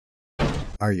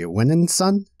Are you winning,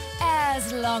 son?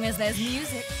 As long as there's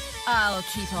music, I'll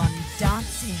keep on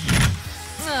dancing.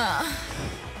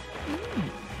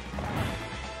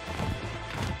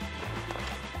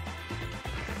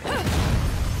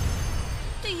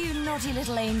 Do you naughty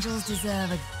little angels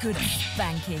deserve a good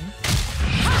spanking?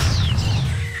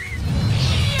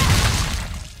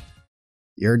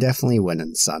 You're definitely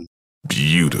winning, son.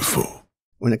 Beautiful.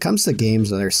 When it comes to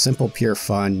games that are simple, pure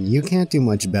fun, you can't do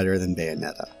much better than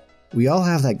Bayonetta. We all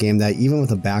have that game that even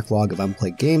with a backlog of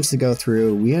unplayed games to go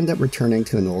through, we end up returning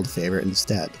to an old favorite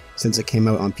instead. Since it came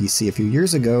out on PC a few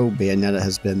years ago, Bayonetta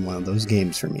has been one of those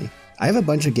games for me. I have a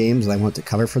bunch of games that I want to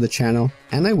cover for the channel,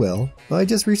 and I will, but I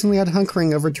just recently had a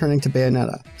hunkering of returning to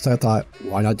Bayonetta, so I thought,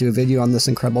 why not do a video on this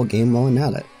incredible game while I'm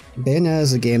at it? Bayonetta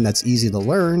is a game that's easy to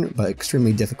learn, but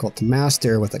extremely difficult to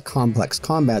master with a complex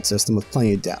combat system with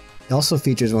plenty of depth. It also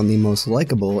features one of the most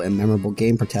likable and memorable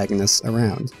game protagonists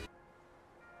around.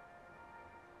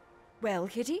 Well,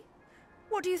 Kitty,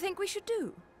 what do you think we should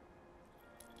do?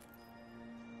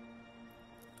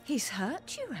 He's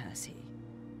hurt you, has he?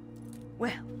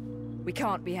 Well, we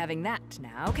can't be having that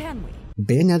now, can we?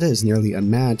 Bayonetta is nearly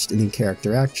unmatched in the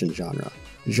character action genre,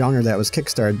 a genre that was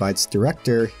kickstarted by its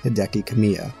director, Hideki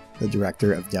Kamiya, the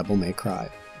director of Devil May Cry.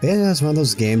 Bayonetta is one of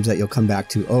those games that you'll come back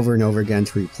to over and over again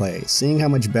to replay, seeing how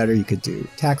much better you could do,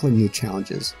 tackling new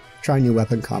challenges, trying new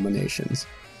weapon combinations.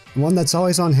 And one that's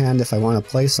always on hand if I want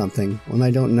to play something when I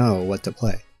don't know what to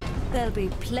play. There'll be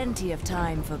plenty of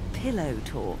time for pillow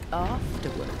talk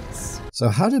afterwards. So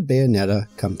how did Bayonetta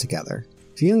come together?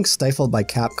 Feeling stifled by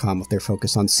Capcom with their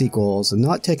focus on sequels and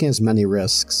not taking as many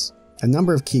risks, a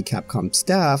number of key Capcom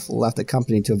staff left the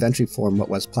company to eventually form what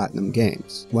was Platinum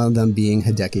Games, one of them being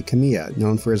Hideki Kamiya,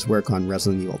 known for his work on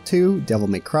Resident Evil 2, Devil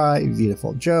May Cry,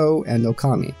 Beautiful Joe, and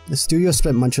Okami. The studio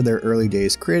spent much of their early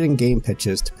days creating game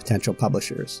pitches to potential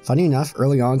publishers. Funny enough,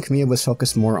 early on Kamiya was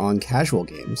focused more on casual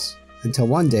games, until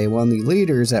one day one of the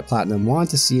leaders at Platinum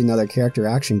wanted to see another character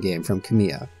action game from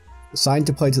Kamiya. Assigned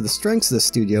to play to the strengths of the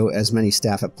studio, as many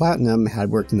staff at Platinum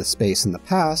had worked in the space in the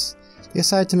past, they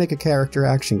decided to make a character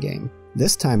action game.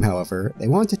 This time, however, they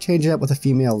wanted to change it up with a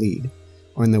female lead,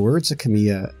 or in the words of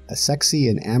Kamiya, a sexy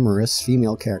and amorous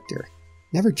female character.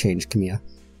 Never change, Kamiya.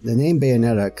 The name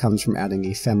Bayonetta comes from adding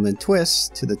a feminine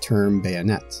twist to the term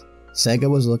bayonet. Sega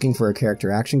was looking for a character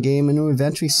action game and would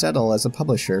eventually settle as a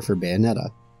publisher for Bayonetta,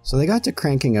 so they got to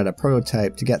cranking out a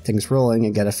prototype to get things rolling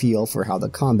and get a feel for how the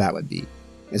combat would be.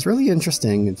 It's really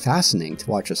interesting and fascinating to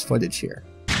watch this footage here.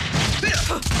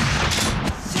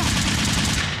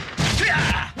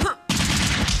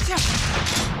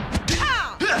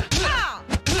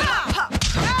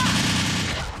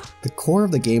 The core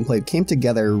of the gameplay came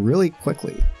together really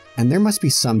quickly, and there must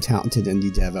be some talented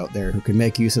indie dev out there who can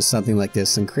make use of something like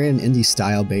this and create an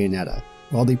indie-style Bayonetta.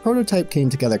 While the prototype came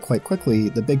together quite quickly,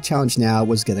 the big challenge now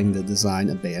was getting the design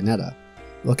of Bayonetta.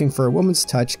 Looking for a woman's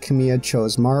touch, Kamiya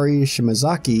chose Mari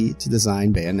Shimazaki to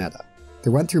design Bayonetta. They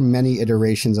went through many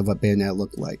iterations of what Bayonetta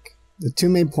looked like. The two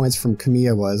main points from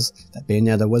Kamiya was that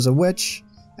Bayonetta was a witch,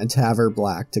 and to have her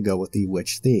black to go with the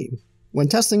witch theme. When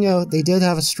testing out, they did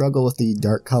have a struggle with the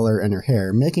dark color in her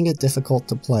hair, making it difficult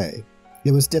to play.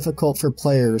 It was difficult for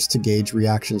players to gauge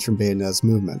reactions from Bayonetta's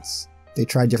movements. They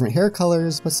tried different hair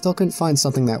colors, but still couldn't find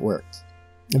something that worked.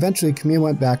 Eventually, Kamiya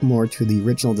went back more to the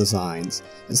original designs,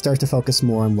 and started to focus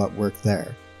more on what worked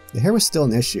there. The hair was still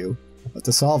an issue, but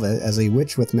to solve it, as a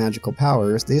witch with magical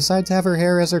powers, they decided to have her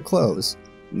hair as her clothes,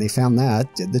 and they found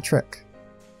that did the trick.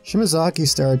 Shimazaki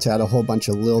started to add a whole bunch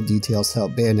of little details to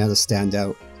help Bayonetta stand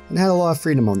out, and had a lot of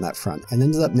freedom on that front, and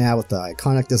ended up now with the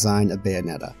iconic design of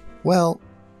Bayonetta. Well,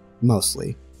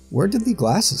 mostly. Where did the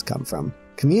glasses come from?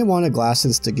 Kamiya wanted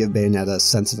glasses to give Bayonetta a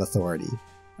sense of authority.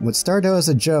 What started out as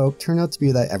a joke turned out to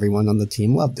be that everyone on the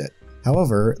team loved it.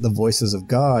 However, the voices of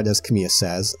God, as Kamiya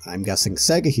says, I'm guessing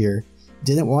Sega here,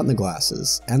 didn't want the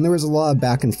glasses, and there was a lot of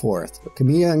back and forth, but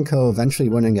Kamiya and co eventually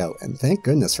winning out, and thank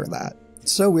goodness for that.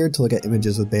 It's so weird to look at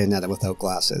images with Bayonetta without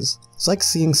glasses. It's like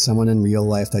seeing someone in real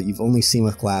life that you've only seen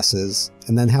with glasses,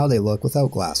 and then how they look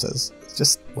without glasses. It's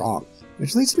just wrong.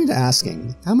 Which leads me to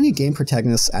asking, how many game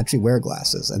protagonists actually wear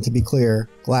glasses? And to be clear,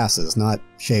 glasses, not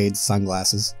shades,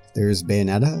 sunglasses. There's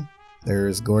Bayonetta,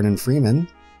 there's Gordon Freeman.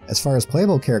 As far as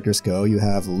playable characters go, you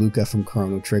have Luca from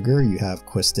Chrono Trigger, you have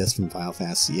Quistis from Final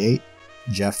Fantasy VIII,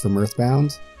 Jeff from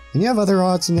Earthbound, and you have other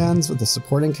odds and ends with the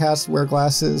supporting cast wear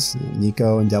glasses,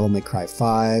 Nico in Devil May Cry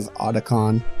 5,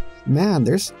 Otacon. Man,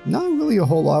 there's not really a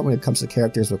whole lot when it comes to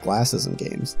characters with glasses in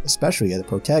games, especially at the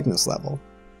protagonist level.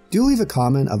 Do leave a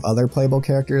comment of other playable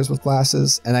characters with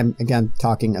glasses, and I'm again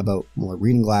talking about more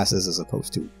reading glasses as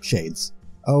opposed to shades.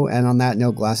 Oh, and on that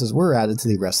note, glasses were added to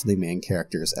the rest of the main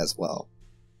characters as well.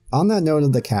 On that note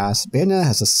of the cast, Bayonetta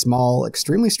has a small,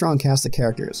 extremely strong cast of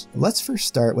characters. Let's first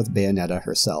start with Bayonetta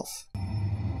herself.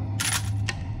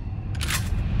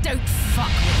 Don't fuck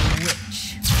with a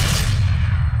witch.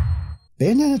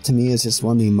 Bayonetta to me is just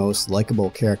one of the most likable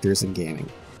characters in gaming.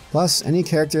 Plus, any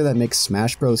character that makes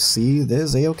Smash Bros. Succeed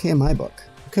is a-okay in my book.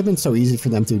 It could have been so easy for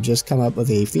them to just come up with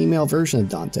a female version of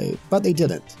Dante, but they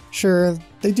didn't. Sure,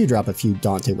 they do drop a few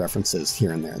Dante references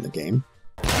here and there in the game.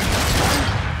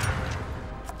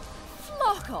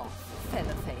 Flock off,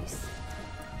 featherface.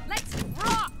 Let's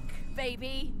rock,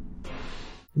 baby!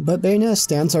 But Bayonetta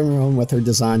stands on her own with her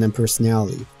design and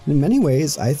personality. In many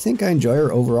ways, I think I enjoy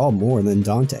her overall more than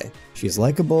Dante. She's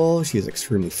likable, she's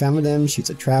extremely feminine, she's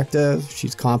attractive,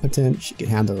 she's competent, she can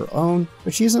handle her own,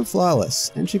 but she isn't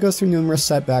flawless, and she goes through numerous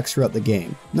setbacks throughout the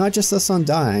game. Not just this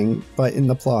undying, but in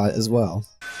the plot as well.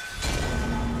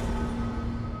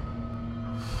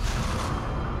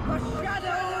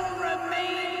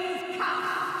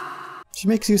 She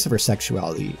makes use of her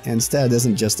sexuality, and instead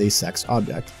isn't just a sex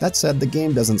object. That said, the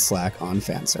game doesn't slack on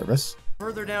fan service. The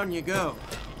further down you go,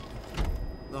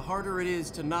 the harder it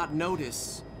is to not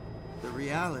notice the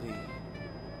reality of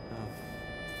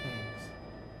things.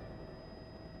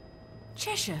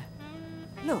 Cheshire,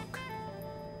 look.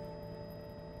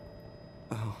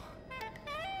 Oh,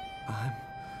 I'm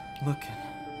looking.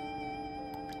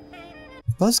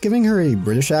 Plus, giving her a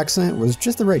British accent was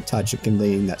just the right touch at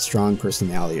conveying that strong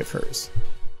personality of hers.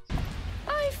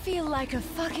 I feel like a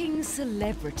fucking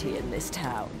celebrity in this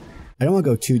town. I don't want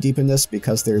to go too deep in this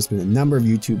because there's been a number of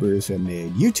YouTubers who have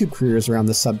made YouTube careers around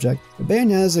this subject, but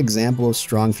Bayonetta is an example of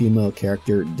strong female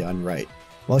character done right.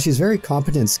 While she's very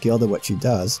competent and skilled at what she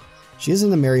does, she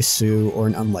isn't a Mary Sue or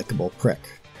an unlikable prick.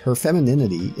 Her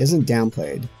femininity isn't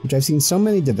downplayed, which I've seen so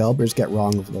many developers get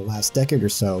wrong over the last decade or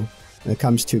so when it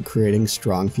comes to creating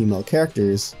strong female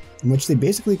characters, in which they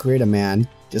basically create a man,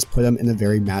 just put him in a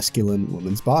very masculine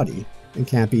woman's body, and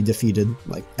can't be defeated,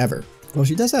 like, ever. While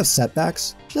she does have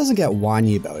setbacks, she doesn't get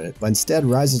whiny about it, but instead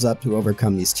rises up to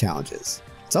overcome these challenges.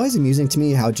 It's always amusing to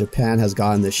me how Japan has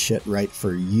gotten this shit right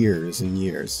for years and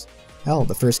years. Hell,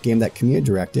 the first game that Kamiya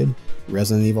directed,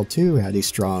 Resident Evil 2, had a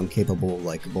strong, capable,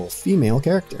 likable female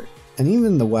character. And even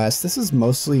in the West, this is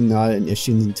mostly not an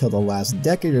issue until the last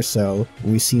decade or so,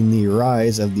 when we've seen the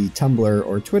rise of the Tumblr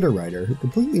or Twitter writer who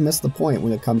completely missed the point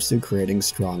when it comes to creating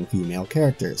strong female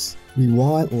characters. We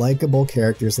want likable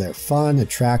characters that are fun,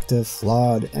 attractive,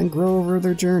 flawed, and grow over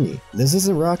their journey. This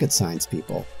isn't rocket science,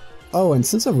 people. Oh, and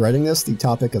since I'm writing this, the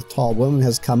topic of tall women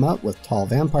has come up with Tall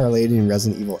Vampire Lady in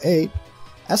Resident Evil 8.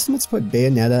 Estimates put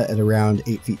Bayonetta at around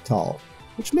 8 feet tall,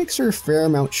 which makes her a fair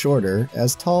amount shorter,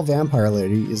 as Tall Vampire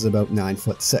Lady is about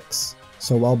 9'6".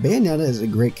 So while Bayonetta is a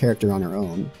great character on her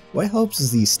own, what helps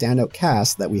is the standout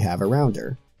cast that we have around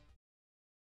her.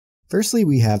 Firstly,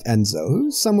 we have Enzo,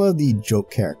 who's somewhat of the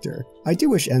joke character. I do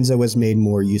wish Enzo was made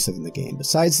more use of in the game.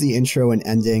 Besides the intro and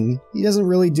ending, he doesn't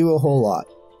really do a whole lot.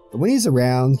 But when he's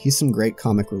around, he's some great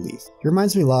comic relief. He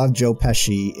reminds me a lot of Joe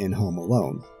Pesci in Home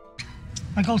Alone.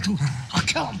 I'll kill him! I'll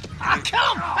kill him!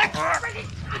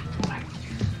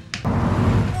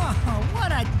 Oh,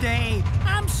 what a day!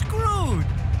 I'm screwed!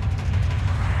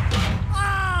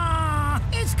 Ah!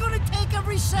 It's gonna take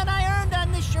every cent I earned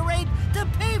on this charade to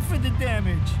pay for the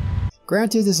damage!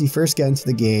 Granted, as you first get into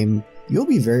the game, you'll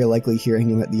be very likely hearing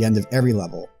him at the end of every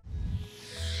level.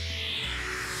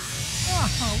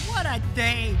 Oh, what a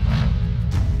day!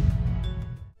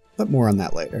 But more on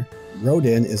that later.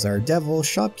 Rodin is our devil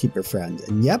shopkeeper friend,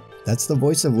 and yep, that's the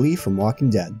voice of Lee from Walking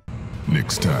Dead.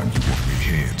 Next time you want me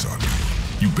hands on me,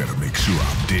 you better make sure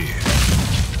I'm dead.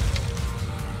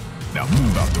 Now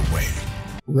move out the way.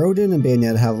 Rodin and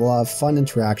Bayonetta have a lot of fun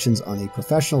interactions on a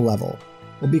professional level.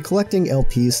 We'll be collecting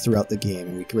LPs throughout the game,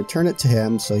 and we can return it to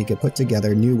him so he can put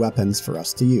together new weapons for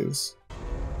us to use.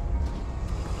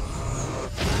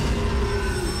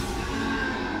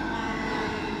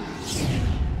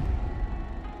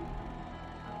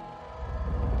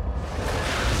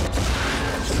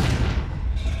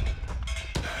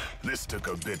 This took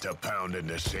a bit of pounding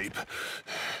to shape,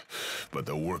 but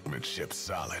the workmanship's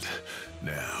solid.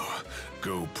 Now,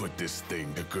 go put this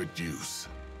thing to good use.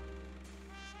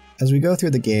 As we go through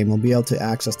the game, we'll be able to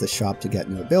access the shop to get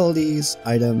new abilities,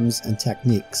 items, and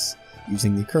techniques,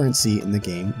 using the currency in the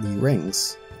game, the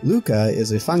rings. Luca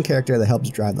is a fun character that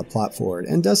helps drive the plot forward,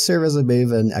 and does serve as a bit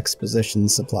of an exposition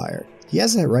supplier. He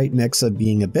has that right mix of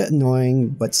being a bit annoying,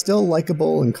 but still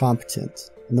likable and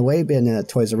competent. And the way Bayonetta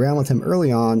toys around with him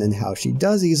early on and how she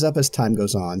does ease up as time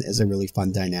goes on is a really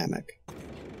fun dynamic.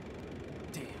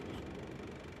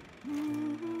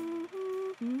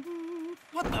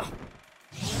 What the?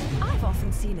 I've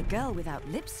often seen a girl without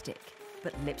lipstick.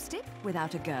 But lipstick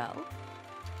without a girl?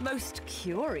 Most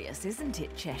curious, isn't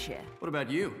it, Cheshire? What about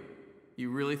you? You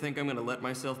really think I'm gonna let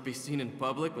myself be seen in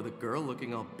public with a girl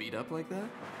looking all beat up like that?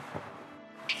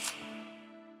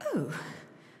 Oh.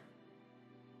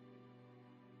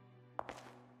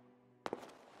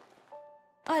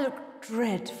 I look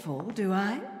dreadful, do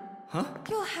I? Huh?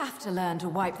 You'll have to learn to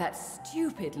wipe that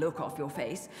stupid look off your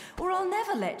face, or I'll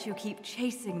never let you keep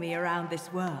chasing me around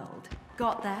this world.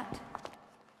 Got that?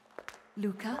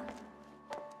 Luca?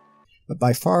 But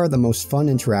by far the most fun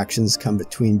interactions come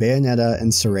between Bayonetta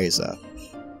and Cereza.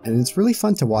 And it's really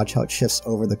fun to watch how it shifts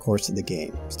over the course of the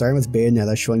game, starting with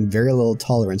Bayonetta showing very little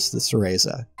tolerance to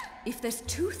Cereza. If there's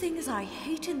two things I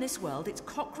hate in this world, it's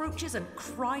cockroaches and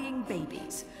crying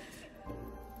babies.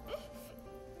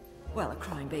 Well, a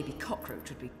crying baby cockroach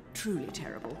would be truly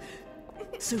terrible.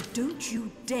 So don't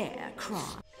you dare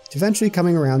cry. To eventually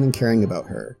coming around and caring about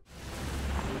her.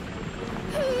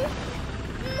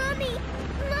 Mommy!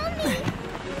 Mommy!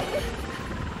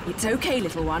 It's okay,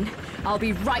 little one. I'll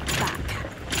be right back.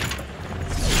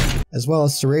 As well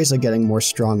as Cereza getting more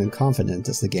strong and confident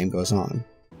as the game goes on.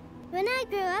 When I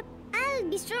grow up, I'll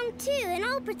be strong too, and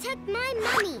I'll protect my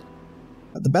mommy.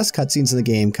 But the best cutscenes in the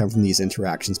game come from these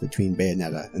interactions between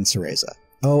Bayonetta and Cereza.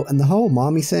 Oh, and the whole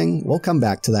mommy thing, we'll come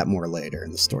back to that more later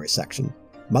in the story section.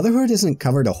 Motherhood isn't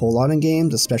covered a whole lot in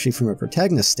games, especially from a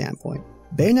protagonist standpoint.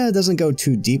 Bayonetta doesn't go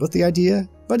too deep with the idea,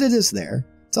 but it is there.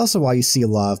 It's also why you see a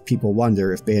lot of people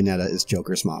wonder if Bayonetta is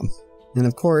Joker's mom. And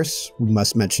of course, we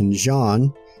must mention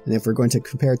Jeanne, and if we're going to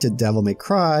compare it to Devil May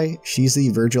Cry, she's the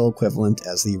Virgil equivalent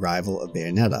as the rival of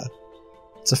Bayonetta.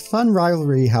 It's a fun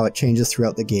rivalry how it changes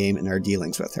throughout the game and our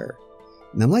dealings with her.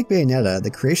 And unlike Bayonetta, the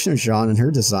creation of Jeanne and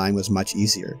her design was much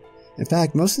easier. In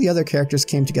fact, most of the other characters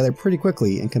came together pretty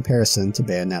quickly in comparison to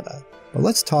Bayonetta. But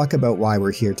let's talk about why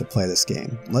we're here to play this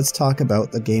game. Let's talk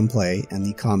about the gameplay and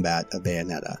the combat of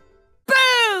Bayonetta.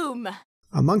 Boom!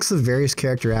 Amongst the various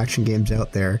character action games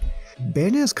out there,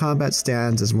 Bayonetta's combat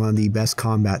stands as one of the best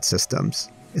combat systems.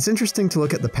 It's interesting to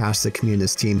look at the past of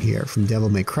Kamiya's team here, from Devil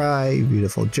May Cry,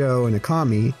 Beautiful Joe, and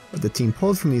Akami, what the team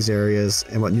pulled from these areas,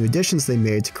 and what new additions they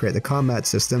made to create the combat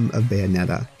system of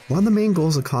Bayonetta. One of the main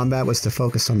goals of combat was to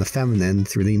focus on the feminine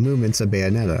through the movements of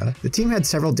Bayonetta. The team had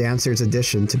several dancers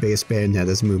addition to base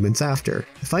Bayonetta's movements after.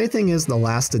 The funny thing is, the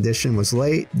last edition was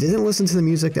late, didn't listen to the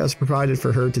music that was provided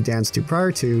for her to dance to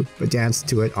prior to, but danced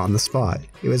to it on the spot.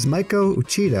 It was Maiko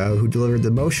Uchida who delivered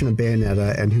the motion of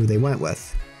Bayonetta and who they went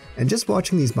with. And just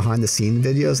watching these behind the scenes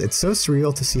videos, it's so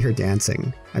surreal to see her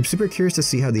dancing. I'm super curious to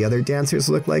see how the other dancers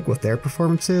look like with their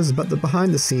performances, but the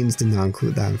behind the scenes did not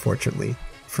include that, unfortunately.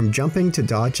 From jumping to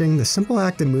dodging, the simple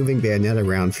act of moving Bayonetta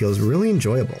around feels really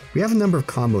enjoyable. We have a number of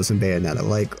combos in Bayonetta,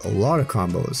 like a lot of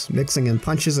combos, mixing in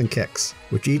punches and kicks,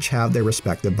 which each have their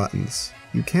respective buttons.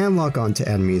 You can lock onto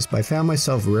enemies, but I found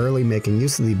myself rarely making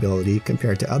use of the ability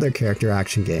compared to other character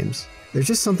action games. There's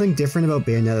just something different about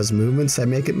Bayonetta's movements that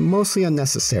make it mostly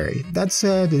unnecessary. That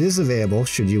said, it is available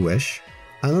should you wish.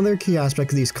 Another key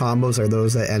aspect of these combos are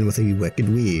those that end with a Wicked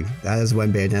Weave. That is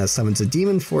when Bayonetta summons a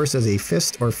demon force as a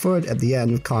fist or foot at the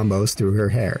end of combos through her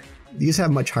hair. These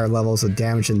have much higher levels of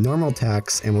damage than normal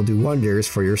attacks and will do wonders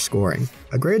for your scoring.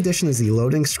 A great addition is the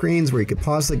loading screens where you can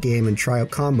pause the game and try out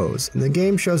combos, and the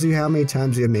game shows you how many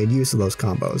times you have made use of those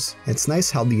combos. It's nice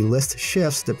how the list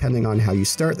shifts depending on how you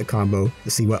start the combo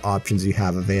to see what options you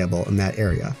have available in that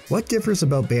area. What differs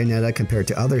about Bayonetta compared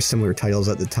to other similar titles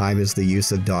at the time is the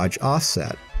use of dodge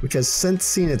offset, which has since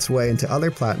seen its way into other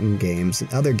Platinum games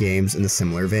and other games in a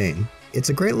similar vein. It's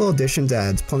a great little addition that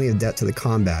adds plenty of depth to the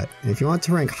combat, and if you want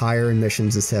to rank higher in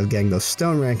missions instead of getting those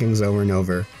stone rankings over and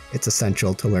over, it's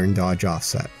essential to learn dodge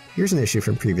offset. Here's an issue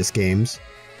from previous games.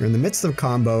 You're in the midst of a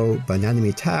combo, but an enemy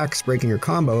attacks, breaking your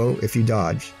combo if you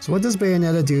dodge. So what does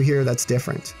Bayonetta do here that's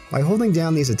different? By holding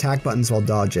down these attack buttons while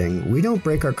dodging, we don't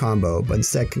break our combo, but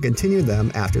instead can continue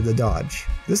them after the dodge.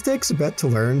 This takes a bit to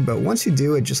learn, but once you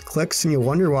do, it just clicks and you'll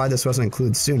wonder why this wasn't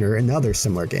included sooner in other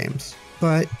similar games.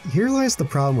 But here lies the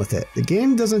problem with it. The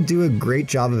game doesn't do a great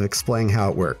job of explaining how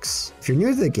it works. If you're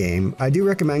new to the game, I do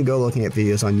recommend go looking at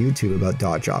videos on YouTube about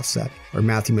dodge offset, or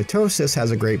Matthew Matosis has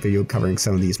a great video covering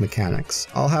some of these mechanics.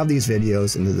 I'll have these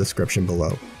videos in the description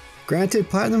below. Granted,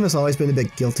 Platinum has always been a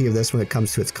bit guilty of this when it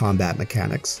comes to its combat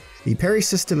mechanics. The parry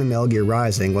system in Metal Gear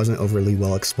Rising wasn't overly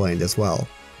well explained as well.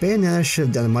 Bayonetta should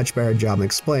have done a much better job in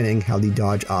explaining how the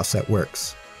dodge offset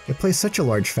works. It plays such a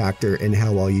large factor in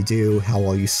how well you do, how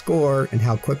well you score, and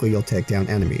how quickly you'll take down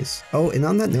enemies. Oh, and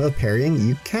on that note of parrying,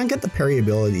 you can get the parry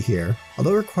ability here,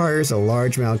 although it requires a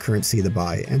large amount of currency to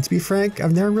buy, and to be frank,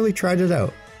 I've never really tried it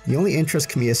out. The only interest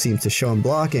Kamiya seems to show in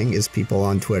blocking is people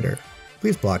on Twitter.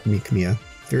 Please block me, Kamiya.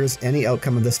 If there is any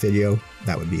outcome of this video,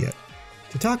 that would be it.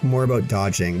 To talk more about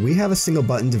dodging, we have a single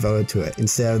button devoted to it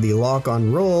instead of the lock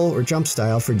on roll or jump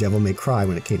style for Devil May Cry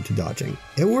when it came to dodging.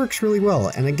 It works really well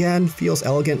and again feels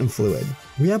elegant and fluid.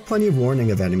 We have plenty of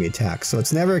warning of enemy attacks, so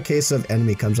it's never a case of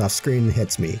enemy comes off screen and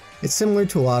hits me. It's similar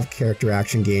to a lot of character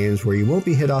action games where you won't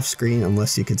be hit off screen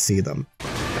unless you could see them.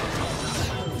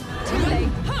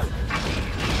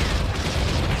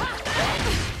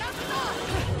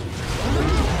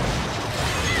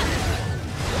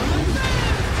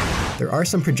 There are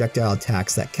some projectile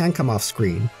attacks that can come off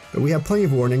screen, but we have plenty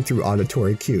of warning through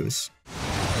auditory cues.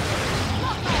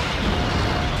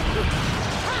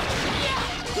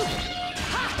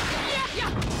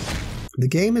 The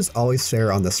game is always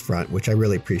fair on this front, which I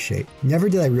really appreciate. Never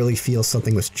did I really feel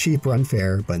something was cheap or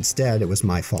unfair, but instead it was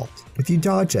my fault. If you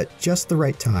dodge at just the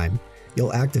right time,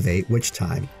 you'll activate Witch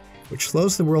Time, which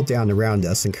slows the world down around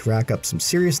us and can rack up some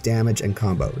serious damage and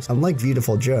combos. Unlike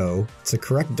Beautiful Joe, it's a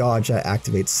correct dodge that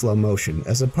activates slow motion,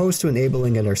 as opposed to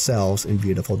enabling it ourselves in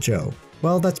Beautiful Joe.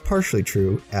 Well, that's partially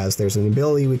true, as there's an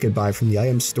ability we could buy from the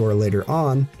item store later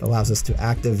on that allows us to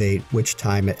activate Witch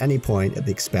Time at any point at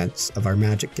the expense of our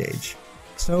magic gauge.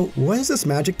 So what is this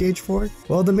magic gauge for?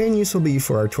 Well, the main use will be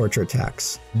for our torture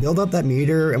attacks. Build up that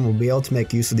meter and we'll be able to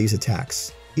make use of these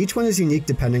attacks. Each one is unique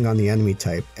depending on the enemy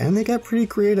type, and they get pretty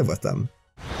creative with them.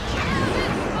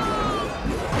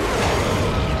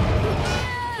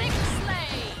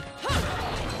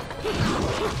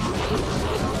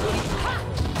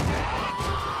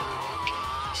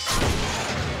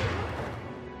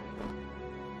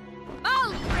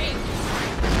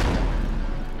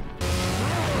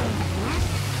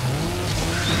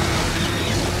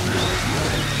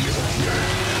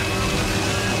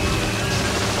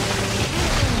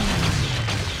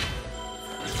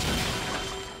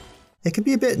 It can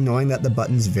be a bit annoying that the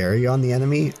buttons vary on the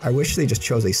enemy. I wish they just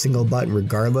chose a single button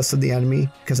regardless of the enemy,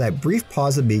 because that brief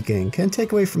pause of beacon can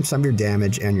take away from some of your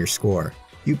damage and your score.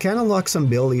 You can unlock some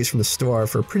abilities from the store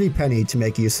for a pretty penny to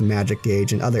make use of magic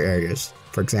gauge in other areas.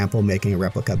 For example, making a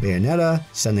replica Bayonetta,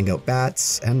 sending out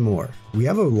bats, and more. We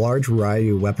have a large variety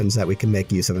of weapons that we can make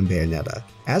use of in Bayonetta.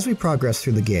 As we progress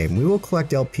through the game, we will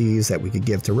collect LPs that we could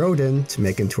give to Rodin to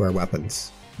make into our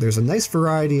weapons. There's a nice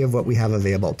variety of what we have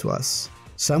available to us.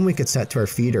 Some we could set to our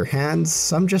feet or hands,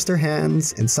 some just our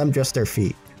hands, and some just our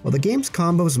feet. While the game's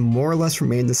combos more or less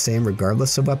remain the same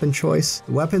regardless of weapon choice,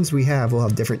 the weapons we have will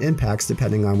have different impacts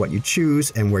depending on what you choose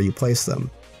and where you place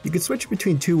them. You could switch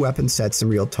between two weapon sets in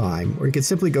real time, or you could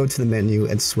simply go to the menu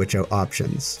and switch out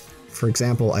options. For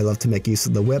example, I love to make use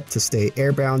of the whip to stay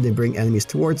airbound and bring enemies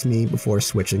towards me before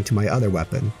switching to my other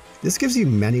weapon. This gives you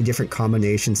many different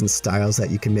combinations and styles that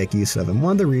you can make use of, and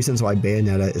one of the reasons why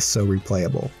Bayonetta is so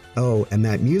replayable. Oh, and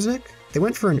that music? They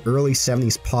went for an early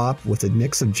 70s pop with a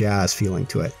mix of jazz feeling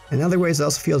to it. In other ways, it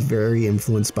also feels very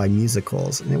influenced by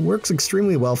musicals, and it works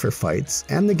extremely well for fights,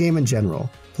 and the game in general.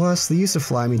 Plus, the use of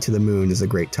Fly Me to the Moon is a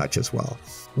great touch as well.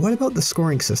 What about the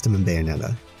scoring system in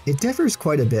Bayonetta? It differs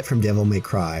quite a bit from Devil May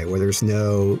Cry, where there's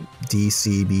no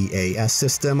DCBAS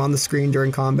system on the screen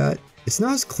during combat. It's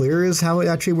not as clear as how it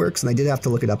actually works, and I did have to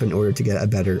look it up in order to get a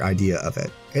better idea of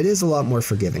it. It is a lot more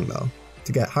forgiving though.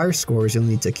 To get higher scores, you'll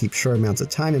need to keep short amounts of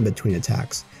time in between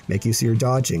attacks, make use of your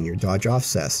dodging, your dodge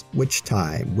offsets, witch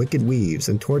time, wicked weaves,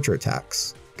 and torture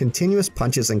attacks. Continuous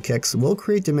punches and kicks will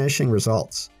create diminishing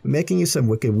results, but making use of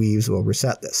wicked weaves will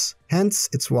reset this. Hence,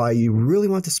 it's why you really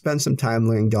want to spend some time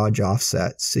learning dodge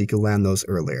offsets so you can land those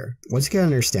earlier. Once you get an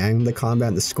understanding of the combat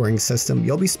and the scoring system,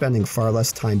 you'll be spending far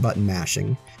less time button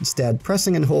mashing, instead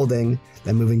pressing and holding,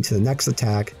 then moving to the next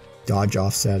attack, dodge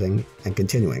offsetting, and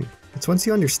continuing. It's once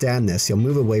you understand this, you'll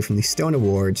move away from the stone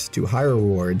awards to higher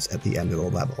rewards at the end of the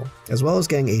level. As well as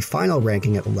getting a final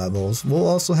ranking at the levels, we'll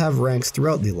also have ranks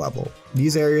throughout the level.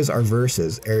 These areas are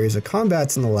versus, areas of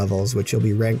combats in the levels, which you'll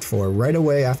be ranked for right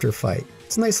away after a fight.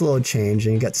 It's a nice little change,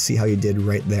 and you get to see how you did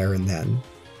right there and then.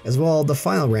 As well, the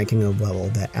final ranking of the level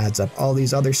that adds up all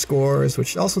these other scores,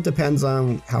 which also depends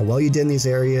on how well you did in these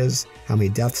areas, how many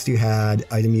deaths you had,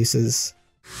 item uses.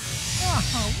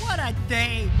 Oh, what a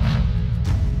day!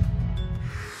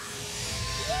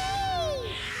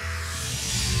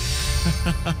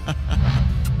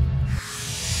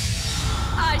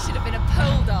 I should have been a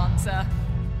pole dancer.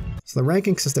 So the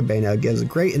ranking system Bayonetta gives a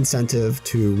great incentive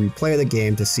to replay the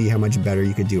game to see how much better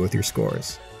you could do with your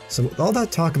scores. So with all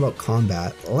that talk about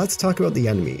combat, let's talk about the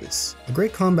enemies. A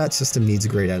great combat system needs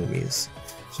great enemies.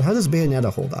 So how does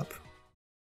Bayonetta hold up?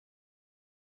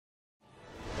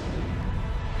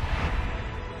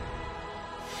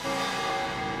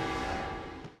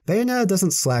 Bayonetta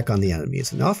doesn't slack on the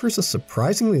enemies and offers a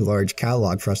surprisingly large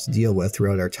catalog for us to deal with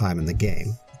throughout our time in the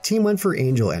game. The team went for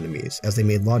angel enemies, as they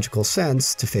made logical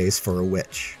sense to face for a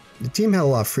witch. The team had a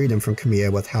lot of freedom from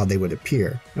Kamiya with how they would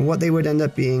appear, and what they would end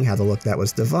up being had a look that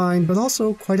was divine, but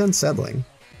also quite unsettling.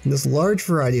 And this large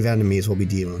variety of enemies we'll be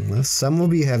dealing with, some will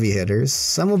be heavy hitters,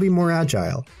 some will be more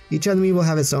agile. Each enemy will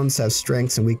have its own set of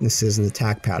strengths and weaknesses and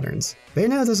attack patterns.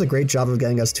 Bayonetta does a great job of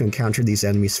getting us to encounter these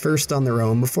enemies first on their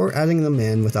own before adding them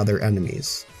in with other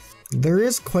enemies. There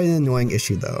is quite an annoying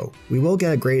issue though. We will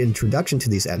get a great introduction to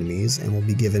these enemies, and we'll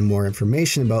be given more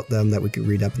information about them that we could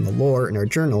read up in the lore in our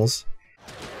journals.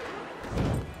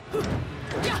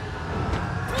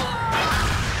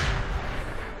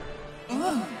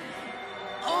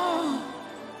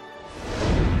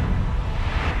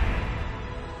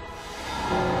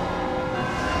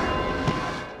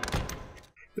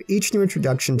 But each new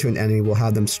introduction to an enemy will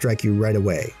have them strike you right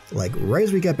away, like right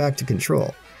as we get back to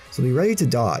control, so be ready to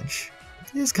dodge.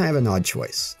 It is kind of an odd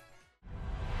choice.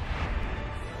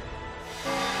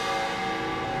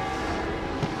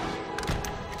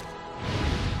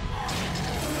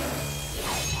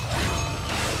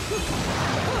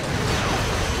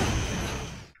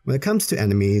 When it comes to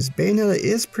enemies, Bayonetta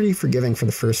is pretty forgiving for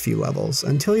the first few levels,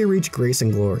 until you reach Grace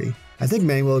and Glory. I think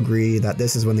many will agree that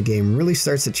this is when the game really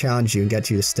starts to challenge you and get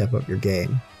you to step up your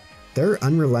game. They're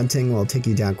unrelenting and will take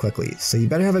you down quickly, so you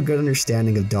better have a good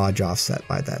understanding of dodge offset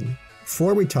by then.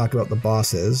 Before we talk about the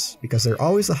bosses, because they're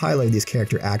always the highlight of these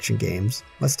character action games,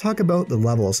 let's talk about the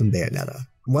levels in Bayonetta.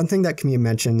 One thing that Kamiya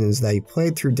mentioned is that he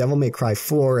played through Devil May Cry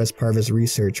 4 as part of his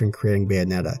research when creating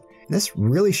Bayonetta, and this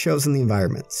really shows in the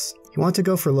environments. He wanted to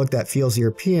go for a look that feels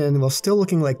European while still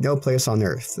looking like no place on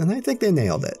Earth, and I think they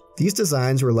nailed it. These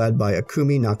designs were led by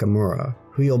Akumi Nakamura,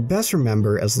 who you'll best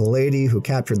remember as the lady who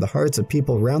captured the hearts of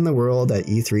people around the world at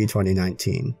E3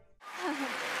 2019.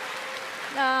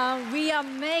 We are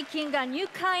making a new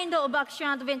kind of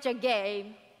action-adventure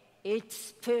game. It's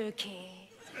spooky.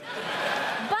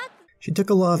 But she took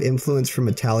a lot of influence from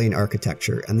Italian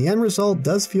architecture, and the end result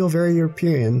does feel very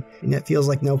European, and yet feels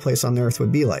like no place on Earth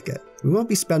would be like it. We won't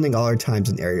be spending all our times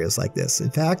in areas like this.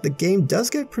 In fact, the game does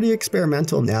get pretty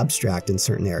experimental and abstract in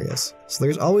certain areas, so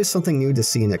there's always something new to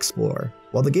see and explore.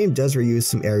 While the game does reuse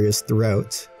some areas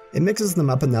throughout, it mixes them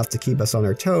up enough to keep us on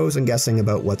our toes and guessing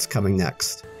about what's coming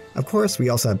next. Of course, we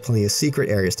also have plenty of secret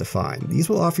areas to find. These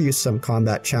will offer you some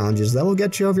combat challenges that will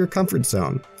get you out of your comfort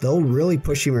zone. They'll really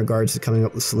push you in regards to coming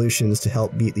up with solutions to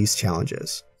help beat these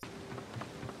challenges.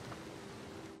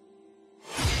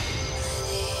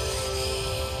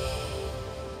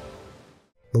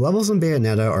 The levels in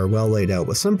Bayonetta are well laid out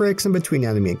with some breaks in between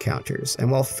enemy encounters, and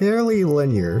while fairly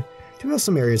linear, do have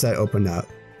some areas that open up,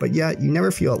 but yet you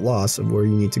never feel at loss of where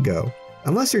you need to go.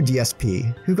 Unless you're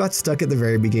DSP, who got stuck at the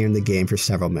very beginning of the game for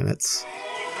several minutes.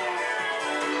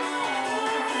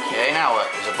 Okay, now what?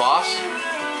 There's a boss?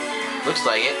 Looks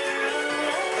like it.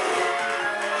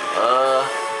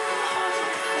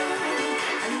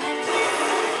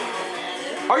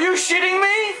 Are you shitting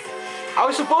me? I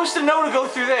was supposed to know to go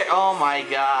through there. Oh my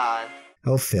god.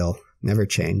 Oh Phil, never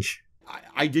change.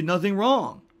 I did nothing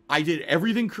wrong. I did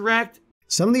everything correct.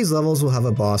 Some of these levels will have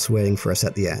a boss waiting for us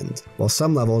at the end, while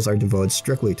some levels are devoted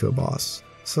strictly to a boss.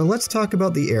 So let's talk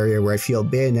about the area where I feel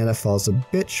Bayonetta falls a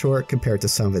bit short compared to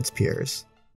some of its peers.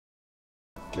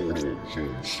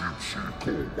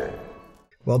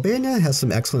 While Bayonetta has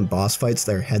some excellent boss fights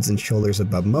that are heads and shoulders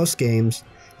above most games,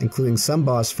 including some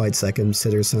boss fights I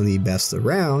consider some of the best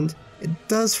around, it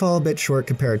does fall a bit short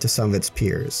compared to some of its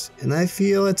peers, and I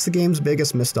feel it's the game's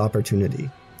biggest missed opportunity.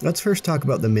 Let's first talk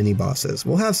about the mini-bosses.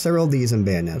 We'll have several of these in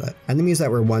Bayonetta. Enemies that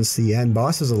were once the end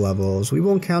bosses of levels, we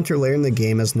will encounter later in the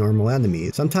game as normal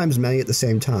enemies, sometimes many at the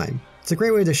same time. It's a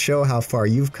great way to show how far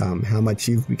you've come, how much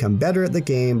you've become better at the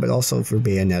game, but also for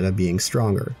Bayonetta being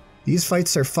stronger. These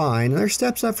fights are fine, and are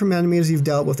steps up from enemies you've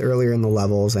dealt with earlier in the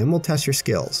levels, and will test your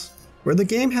skills. Where the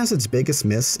game has its biggest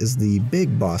miss is the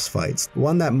big boss fights, the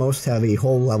one that most have a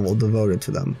whole level devoted to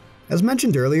them. As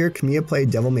mentioned earlier, Kamiya played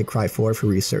Devil May Cry 4 for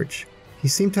research. He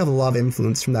seemed to have a lot of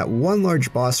influence from that one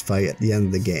large boss fight at the end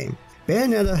of the game.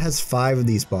 Bayonetta has 5 of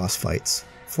these boss fights,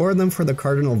 4 of them for the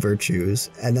Cardinal Virtues,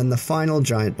 and then the final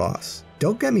giant boss.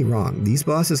 Don't get me wrong, these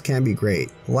bosses can be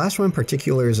great. The last one in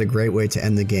particular is a great way to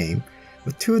end the game,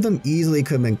 with 2 of them easily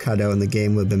could have been cut out and the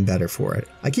game would have been better for it.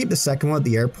 I keep the second one at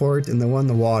the airport and the one in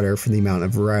the water for the amount of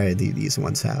variety these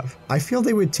ones have. I feel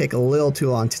they would take a little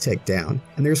too long to take down,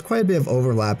 and there's quite a bit of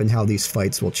overlap in how these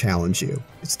fights will challenge you.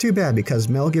 It's too bad because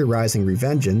Metal Gear Rising: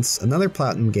 Revengeance, another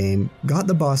Platinum game, got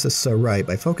the bosses so right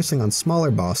by focusing on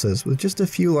smaller bosses with just a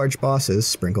few large bosses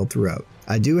sprinkled throughout.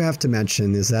 I do have to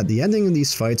mention is that the ending of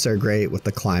these fights are great with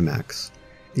the climax.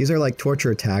 These are like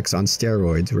torture attacks on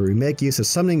steroids where we make use of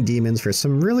summoning demons for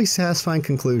some really satisfying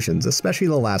conclusions, especially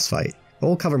the last fight, but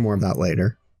we'll cover more of that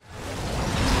later.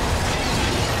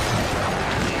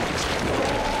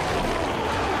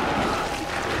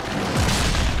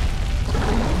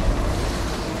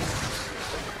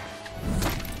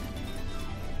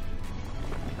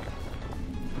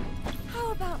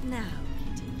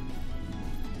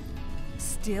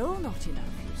 not enough,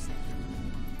 you say?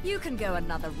 You can go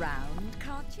another round,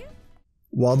 can't you?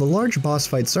 While the large boss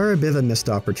fights are a bit of a missed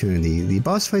opportunity, the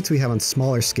boss fights we have on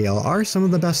smaller scale are some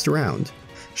of the best around.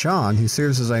 Jean, who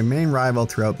serves as our main rival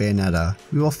throughout Bayonetta,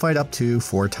 we will fight up to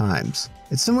 4 times.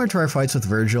 It's similar to our fights with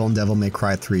Virgil and Devil May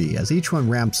Cry 3, as each one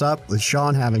ramps up, with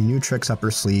Jean having new tricks up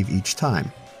her sleeve each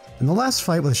time. And the last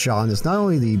fight with Jean is not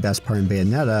only the best part in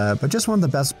Bayonetta, but just one of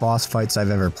the best boss fights I've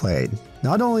ever played.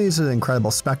 Not only is it an incredible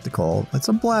spectacle, it's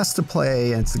a blast to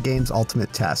play and it's the game's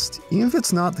ultimate test, even if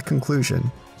it's not the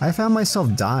conclusion. I found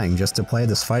myself dying just to play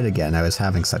this fight again. I was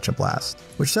having such a blast.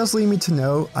 Which does lead me to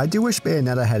know, I do wish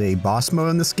Bayonetta had a boss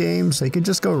mode in this game so you could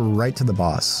just go right to the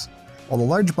boss. While the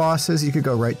large bosses you could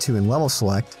go right to in level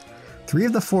select, 3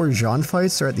 of the 4 Jean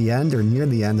fights are at the end or near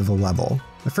the end of a level.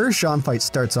 The first Jean fight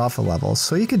starts off a level,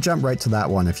 so you could jump right to that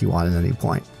one if you want at any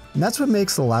point. And that's what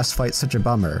makes the last fight such a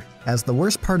bummer, as the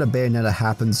worst part of Bayonetta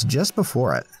happens just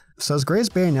before it. So as great as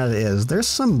Bayonetta is, there's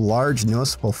some large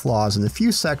noticeable flaws in a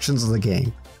few sections of the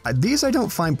game. These I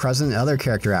don't find present in other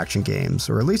character action games,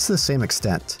 or at least to the same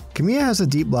extent. Kamiya has a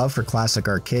deep love for classic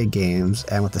arcade games,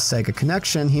 and with the Sega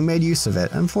connection, he made use of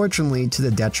it, unfortunately to the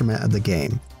detriment of the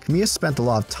game. Kamiya spent a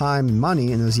lot of time and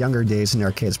money in his younger days in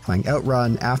arcades playing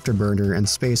Outrun, Afterburner, and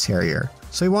Space Harrier,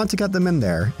 so he wanted to get them in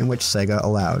there, in which Sega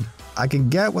allowed. I can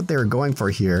get what they were going for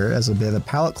here as a bit of a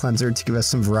palate cleanser to give us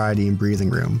some variety and breathing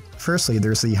room. Firstly,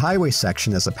 there's the highway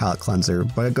section as a palate cleanser,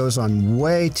 but it goes on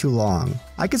way too long.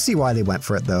 I could see why they went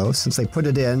for it though, since they put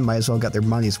it in, might as well get their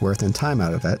money's worth and time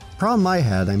out of it. The problem I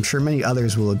had, I'm sure many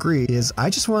others will agree, is I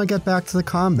just want to get back to the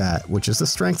combat, which is the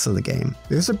strengths of the game.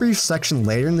 There's a brief section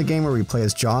later in the game where we play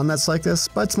as Jean that's like this,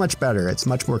 but it's much better. It's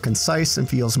much more concise and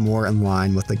feels more in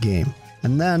line with the game.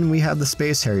 And then we have the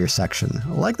Space Harrier section.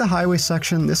 Like the highway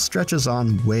section, this stretches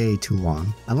on way too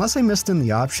long. Unless I missed in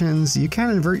the options, you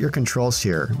can invert your controls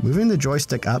here. Moving the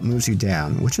joystick up moves you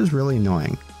down, which is really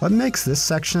annoying. What makes this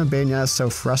section of Bayonetta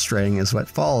so frustrating is what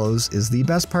follows is the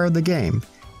best part of the game.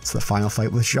 It's the final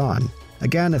fight with Jean.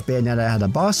 Again, if Bayonetta had a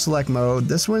boss select mode,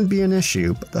 this wouldn't be an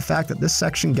issue, but the fact that this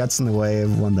section gets in the way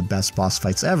of one of the best boss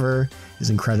fights ever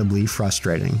is incredibly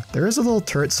frustrating. There is a little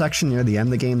turret section near the end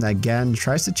of the game that again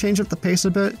tries to change up the pace a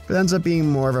bit, but ends up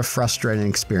being more of a frustrating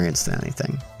experience than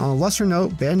anything. On a lesser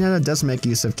note, Bayonetta does make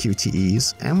use of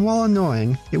QTEs, and while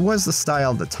annoying, it was the style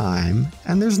of the time,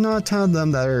 and there's not a ton of them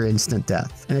that are instant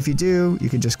death. And if you do, you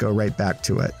can just go right back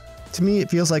to it. To me, it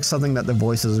feels like something that the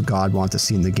voices of God want to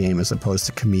see in the game as opposed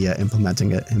to Kamiya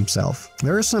implementing it himself.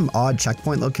 There are some odd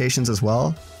checkpoint locations as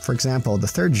well. For example, the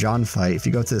third Jean fight, if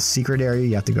you go to the secret area,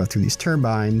 you have to go through these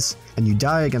turbines, and you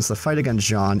die against the fight against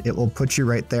Jean, it will put you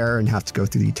right there and have to go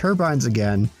through the turbines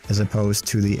again, as opposed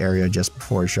to the area just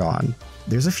before Jean.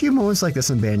 There's a few moments like this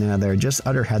in Bayonetta that are just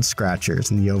utter head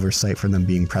scratchers in the oversight for them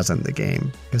being present in the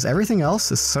game, because everything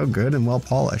else is so good and well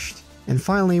polished. And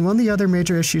finally, one of the other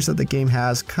major issues that the game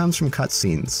has comes from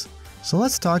cutscenes. So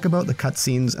let's talk about the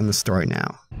cutscenes and the story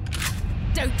now.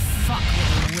 Don't fuck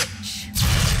with a witch.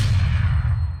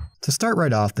 To start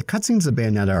right off, the cutscenes of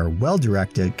Bayonetta are well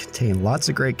directed, contain lots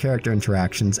of great character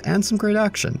interactions, and some great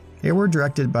action. They were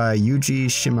directed by Yuji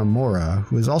Shimomura,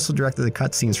 who has also directed the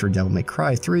cutscenes for Devil May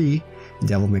Cry 3 and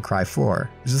Devil May Cry 4.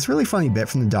 There's this really funny bit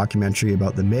from the documentary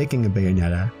about the making of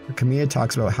Bayonetta, where Kamiya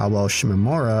talks about how well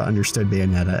Shimomura understood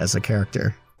Bayonetta as a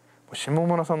character. 下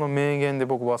村さんの名言で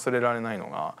僕忘れられないの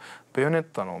が、ベヨネッ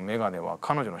タのメガネは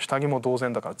彼女の下着も同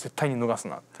然だから絶対に脱がす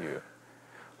なっていう。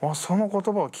その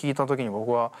言葉を聞いた時に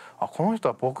僕は、この人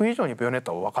は僕以上にベヨネッ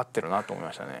タを分かってるなと思い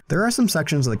ましたね。There are some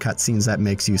sections of the cutscenes that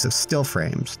makes use of still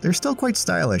frames. They're still quite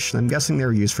stylish, and I'm guessing they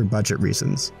were used for budget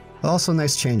reasons, but also a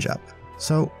nice change up.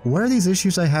 So, what are these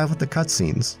issues I have with the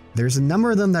cutscenes? There's a number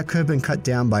of them that could have been cut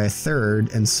down by a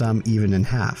third, and some even in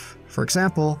half. For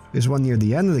example, there's one near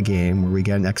the end of the game where we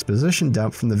get an exposition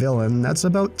dump from the villain that's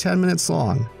about 10 minutes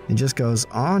long. It just goes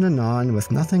on and on with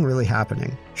nothing really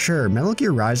happening. Sure, Metal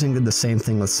Gear Rising did the same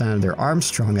thing with Senator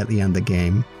Armstrong at the end of the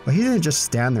game, but he didn't just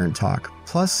stand there and talk.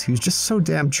 Plus, he was just so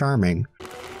damn charming.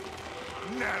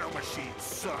 Nanomachine,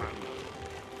 son.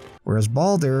 Whereas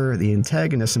Boulder, the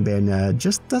antagonist in Bayonetta,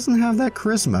 just doesn't have that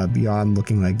charisma beyond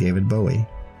looking like David Bowie.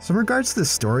 So in regards to the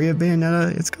story of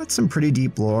Bayonetta, it's got some pretty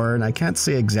deep lore, and I can't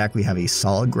say exactly have a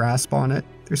solid grasp on it.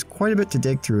 There's quite a bit to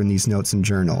dig through in these notes and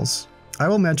journals. I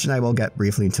will mention I will get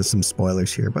briefly into some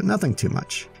spoilers here, but nothing too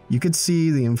much. You could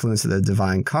see the influence of the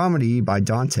Divine Comedy by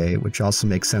Dante, which also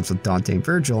makes sense with Dante and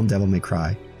Virgil in Devil May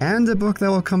Cry, and a book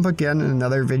that will come up again in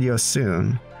another video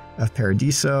soon, of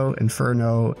Paradiso,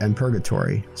 Inferno, and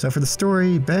Purgatory. So for the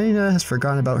story, Bayonetta has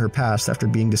forgotten about her past after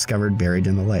being discovered buried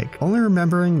in the lake, only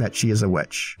remembering that she is a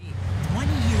witch.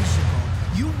 20 years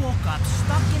ago, you woke up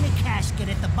stuck in a casket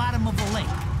at the bottom of a lake.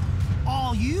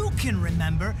 All you can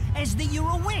remember is that you're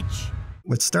a witch.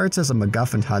 What starts as a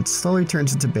MacGuffin hunt slowly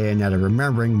turns into Bayonetta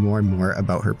remembering more and more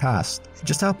about her past,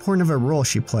 just how important of a role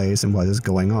she plays and what is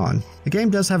going on. The game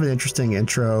does have an interesting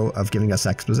intro of giving us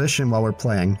exposition while we're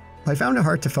playing, but I found it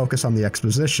hard to focus on the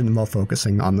exposition while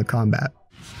focusing on the combat.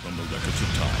 From the records of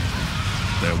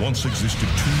time, there once existed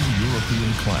two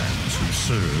European clans who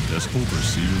served as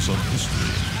overseers of history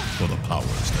for the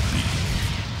powers that be.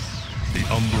 The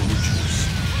Umbra Witches,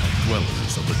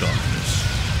 dwellers of the darkness,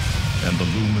 and the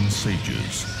Lumen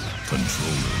Sages,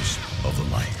 controllers of the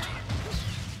light.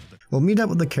 We'll meet up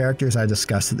with the characters I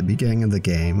discussed at the beginning of the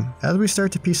game as we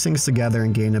start to piece things together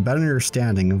and gain a better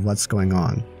understanding of what's going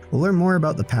on. We'll learn more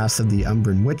about the past of the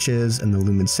Umbran Witches and the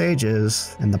Lumen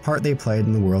Sages, and the part they played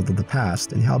in the world of the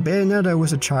past, and how Bayonetta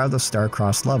was a child of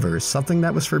star-crossed lovers, something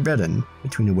that was forbidden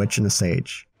between a witch and a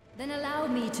sage. Then allow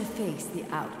me to face the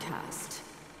outcast.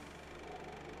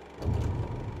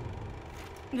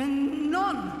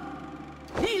 None!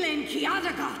 Helen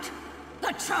Kiadagat!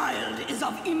 The child is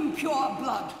of impure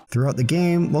blood! Throughout the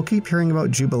game, we'll keep hearing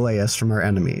about Jubileus from our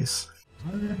enemies.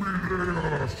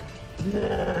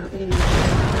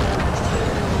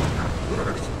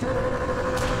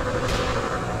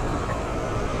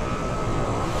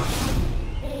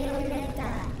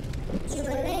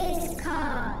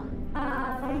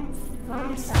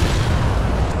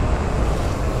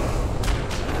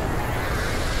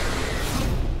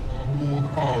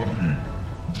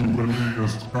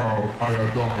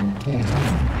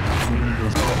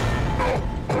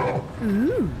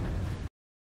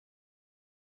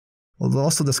 We'll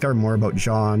also discover more about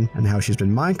Jean and how she's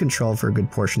been mind controlled for a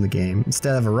good portion of the game.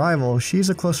 Instead of a rival, she's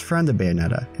a close friend of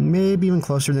Bayonetta, and maybe even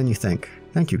closer than you think.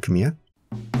 Thank you, Kamiya.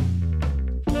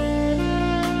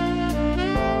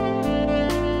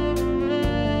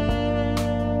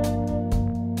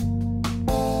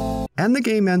 And the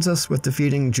game ends us with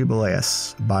defeating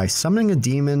Jubileus by summoning a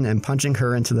demon and punching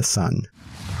her into the sun.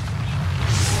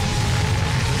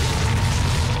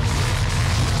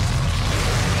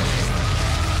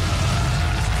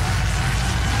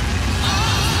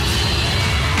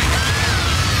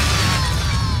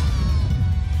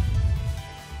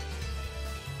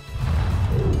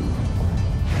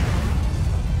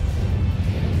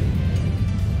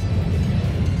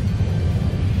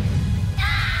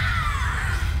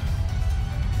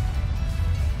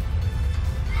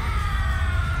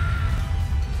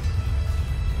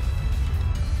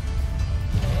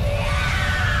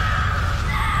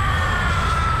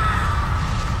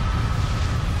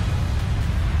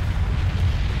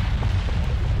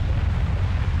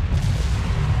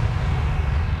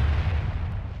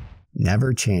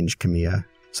 Never change, Kamiya.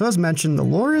 So as mentioned, the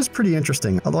lore is pretty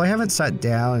interesting, although I haven't sat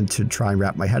down to try and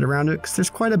wrap my head around it because there's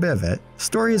quite a bit of it. The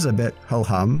story is a bit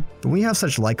ho-hum, but when you have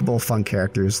such likable, fun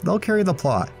characters, they'll carry the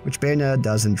plot, which Bayonetta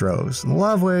does in droves. In a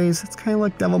lot of ways, it's kind of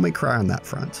like Devil May Cry on that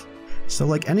front. So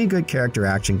like any good character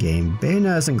action game,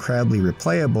 Bayonetta is incredibly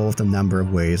replayable with a number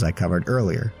of ways I covered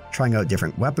earlier. Trying out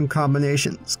different weapon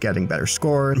combinations, getting better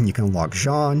score, and you can unlock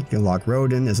Jean, you can unlock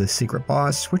Rodin as a secret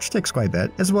boss, which takes quite a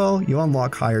bit. As well, you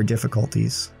unlock higher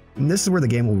difficulties. And this is where the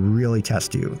game will really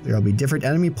test you. There will be different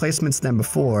enemy placements than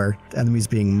before, the enemies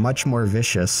being much more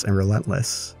vicious and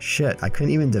relentless. Shit, I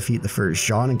couldn't even defeat the first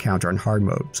Jean encounter on hard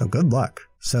mode, so good luck.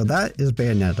 So that is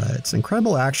Bayonetta. It's an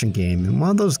incredible action game, and one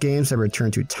of those games I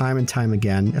return to time and time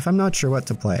again if I'm not sure what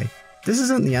to play. This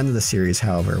isn't the end of the series,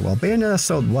 however. While Bayonetta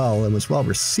sold well and was well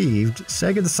received,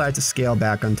 Sega decided to scale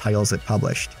back on titles it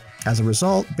published. As a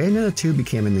result, Bayonetta 2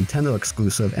 became a Nintendo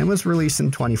exclusive and was released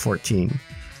in 2014.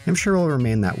 I'm sure it will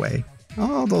remain that way,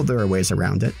 although there are ways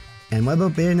around it. And what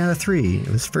about Bayonetta 3? It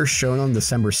was first shown on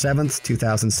December 7th,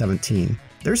 2017.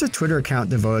 There's a Twitter account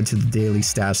devoted to the daily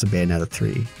status of Bayonetta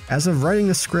 3. As of writing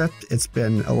the script, it's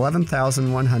been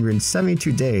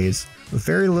 11,172 days with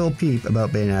very little peep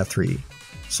about Bayonetta 3.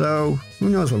 So, who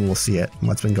knows when we'll see it and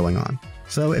what's been going on.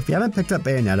 So if you haven't picked up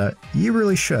Bayonetta, you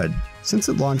really should. Since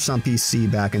it launched on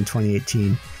PC back in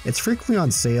 2018, it's frequently on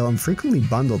sale and frequently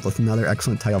bundled with another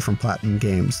excellent title from Platinum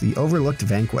Games, the overlooked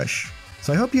Vanquish.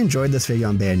 So I hope you enjoyed this video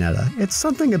on Bayonetta. It's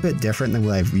something a bit different than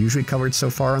what I've usually covered so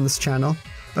far on this channel,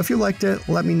 but if you liked it,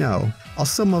 let me know. I'll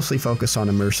still mostly focus on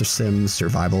immersive sims,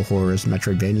 survival horrors,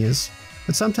 Metroidvanias,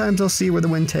 but sometimes I'll see where the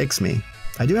wind takes me.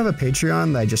 I do have a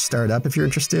Patreon that I just started up if you're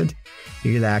interested.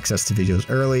 You get access to videos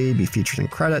early, be featured in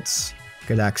credits,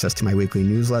 get access to my weekly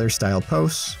newsletter style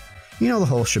posts, you know the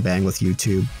whole shebang with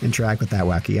YouTube, interact with that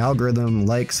wacky algorithm,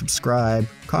 like, subscribe,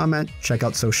 comment, check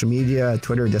out social media,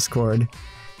 Twitter, Discord.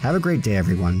 Have a great day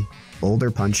everyone. Boulder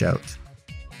Punch out.